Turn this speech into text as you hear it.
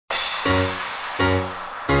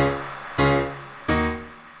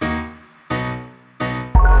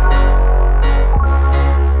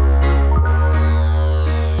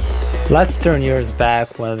Let's turn years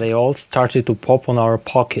back when they all started to pop on our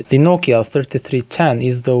pocket. The Nokia 3310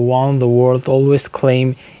 is the one the world always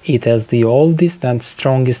claimed it as the oldest and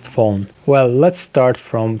strongest phone. Well, let's start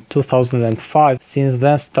from 2005, since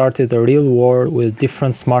then started a real war with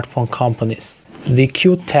different smartphone companies. The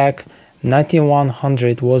Q-Tech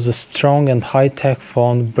 9100 was a strong and high-tech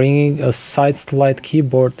phone, bringing a side-slide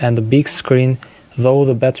keyboard and a big screen, though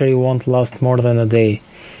the battery won't last more than a day.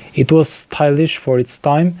 It was stylish for its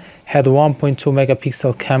time, had a 1.2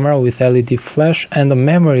 megapixel camera with LED flash and a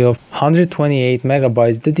memory of 128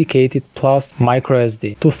 megabytes dedicated plus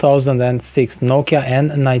microSD. 2006 Nokia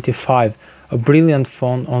N95, a brilliant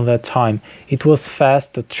phone on that time. It was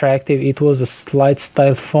fast, attractive, it was a slide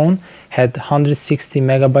style phone, had 160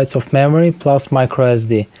 megabytes of memory plus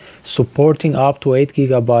microSD, supporting up to 8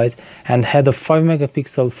 gigabytes, and had a 5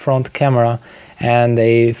 megapixel front camera and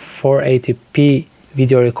a 480p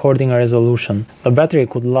video recording resolution. The battery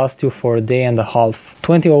could last you for a day and a half.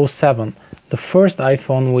 2007, the first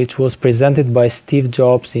iPhone, which was presented by Steve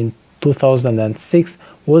Jobs in 2006,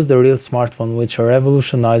 was the real smartphone, which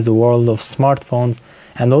revolutionized the world of smartphones,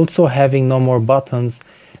 and also having no more buttons,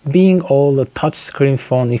 being all a touchscreen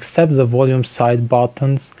phone except the volume side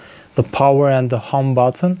buttons, the power and the home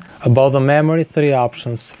button. About the memory, 3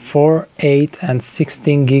 options: 4, 8 and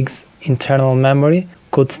 16 gigs internal memory.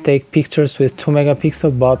 Could take pictures with 2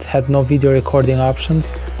 megapixel but had no video recording options.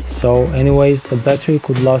 So anyways, the battery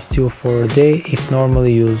could last you for a day if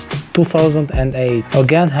normally used. 2008,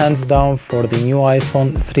 again hands down for the new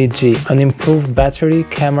iPhone 3G. An improved battery,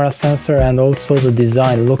 camera sensor and also the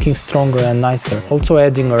design looking stronger and nicer. Also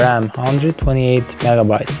adding RAM, 128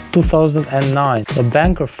 megabytes. 2009, the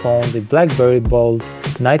banker phone, the Blackberry Bold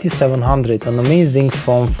 9700, an amazing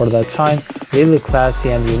phone for that time, really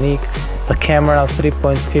classy and unique. The camera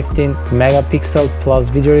 3.15 megapixel plus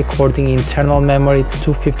video recording, internal memory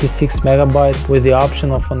 256 megabytes with the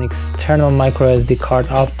option of an external microSD card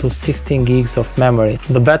up to 16 gigs of memory.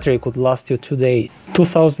 The battery could last you 2 days.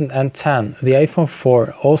 2010, the iPhone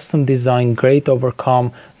 4, awesome design, great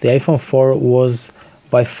overcome. The iPhone 4 was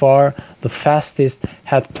by far the fastest,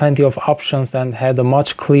 had plenty of options and had a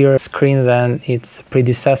much clearer screen than its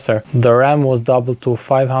predecessor. The RAM was doubled to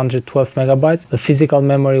 512 megabytes. The physical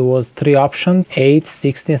memory was 3 options: 8,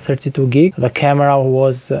 16, 32 gig. The camera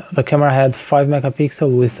had 5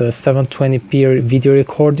 megapixel with a 720p video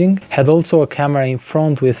recording. Had also a camera in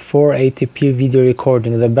front with 480p video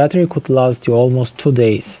recording. The battery could last you almost 2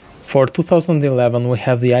 days. For 2011, we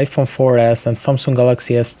have the iPhone 4S and Samsung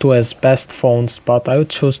Galaxy S2 as best phones, but I would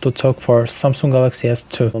choose to talk for Samsung Galaxy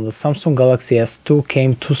S2. The Samsung Galaxy S2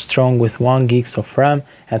 came too strong with 1 gigs of RAM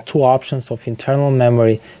and 2 options of internal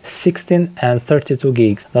memory, 16 and 32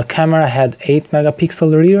 gigs. The camera had 8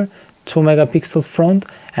 megapixel rear, 2 megapixel front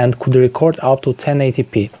and could record up to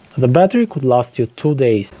 1080p. The battery could last you 2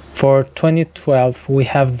 days. For 2012, we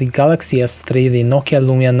have the Galaxy S3, the Nokia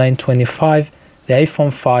Lumia 925, the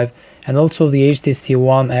iPhone 5 and also the HTC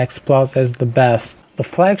One X Plus as the best. The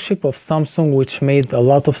flagship of Samsung, which made a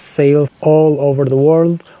lot of sales all over the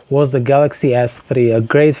world, was the Galaxy S3, a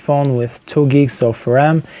great phone with 2 gigs of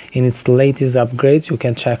RAM in its latest upgrades you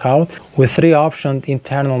can check out, with 3 options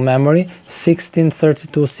internal memory, 16,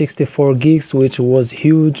 32, 64 gigs, which was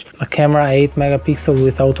huge, a camera 8 megapixel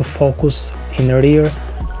with autofocus in rear,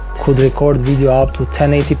 could record video up to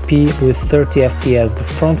 1080p with 30 fps. The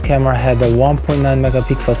front camera had a 1.9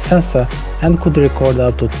 megapixel sensor and could record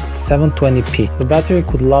up to 720p. The battery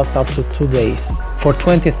could last up to 2 days. For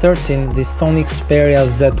 2013, the Sony Xperia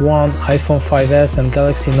Z1, iPhone 5S and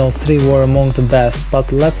Galaxy Note 3 were among the best,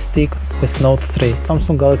 but let's stick with Note 3.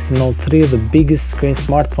 Samsung Galaxy Note 3, the biggest screen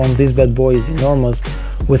smartphone. This bad boy is enormous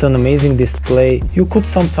with an amazing display. You could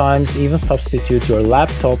sometimes even substitute your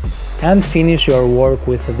laptop and finish your work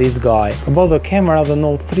with this guy. About the camera, the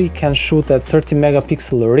Note 3 can shoot at 30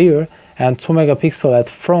 megapixel rear and 2 megapixel at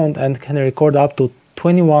front and can record up to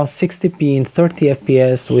 2160p in 30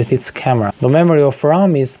 fps with its camera. The memory of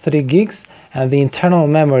RAM is 3 gigs and the internal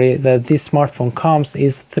memory that this smartphone comes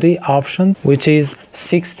is 3 options, which is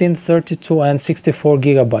 16, 32 and 64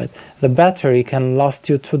 gigabytes. The battery can last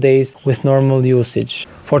you 2 days with normal usage.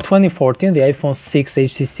 For 2014, the iPhone 6,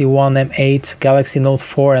 HTC One M8, Galaxy Note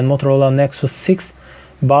 4 and Motorola Nexus 6,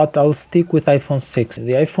 but I'll stick with iPhone 6.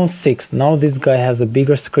 The iPhone 6, now this guy has a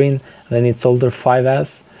bigger screen than its older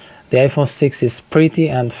 5S. The iPhone 6 is pretty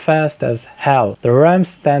and fast as hell. The RAM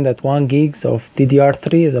stand at 1 GB of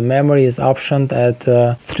DDR3, the memory is optioned at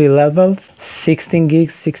 3 levels, 16 GB,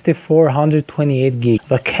 64, 128 GB.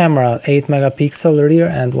 The camera 8 megapixel rear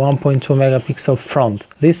and 1.2 megapixel front.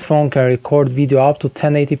 This phone can record video up to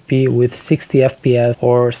 1080p with 60 fps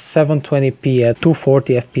or 720p at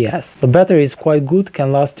 240 fps. The battery is quite good,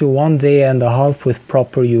 can last you 1 day and a half with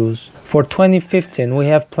proper use. For 2015 we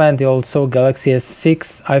have plenty also: Galaxy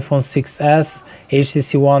S6, iPhone 6s,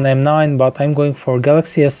 HTC One M9, but I'm going for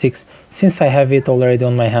Galaxy S6 since I have it already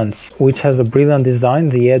on my hands, which has a brilliant design,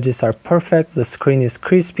 the edges are perfect, the screen is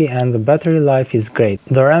crispy and the battery life is great.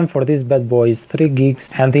 The RAM for this bad boy is 3 gigs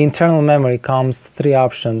and the internal memory comes 3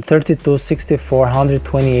 options: 32, 64,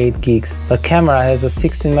 128 gigs. The camera has a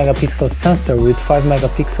 16 megapixel sensor with 5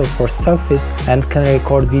 megapixel for selfies and can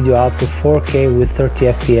record video up to 4K with 30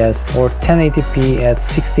 fps or 1080p at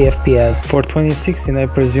 60 fps. For 2016 I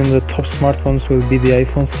presume the top smartphones will be the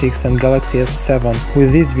iPhone 6 and Galaxy S7.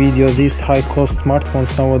 With this video, these high-cost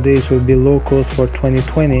smartphones nowadays will be low cost for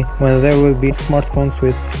 2020, when there will be smartphones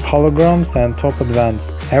with holograms and top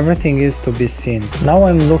advanced. Everything is to be seen. Now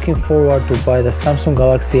I'm looking forward to buy the Samsung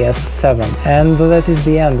Galaxy S7. And that is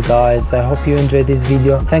the end, guys. I hope you enjoyed this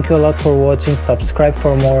video. Thank you a lot for watching, subscribe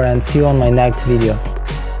for more and see you on my next video.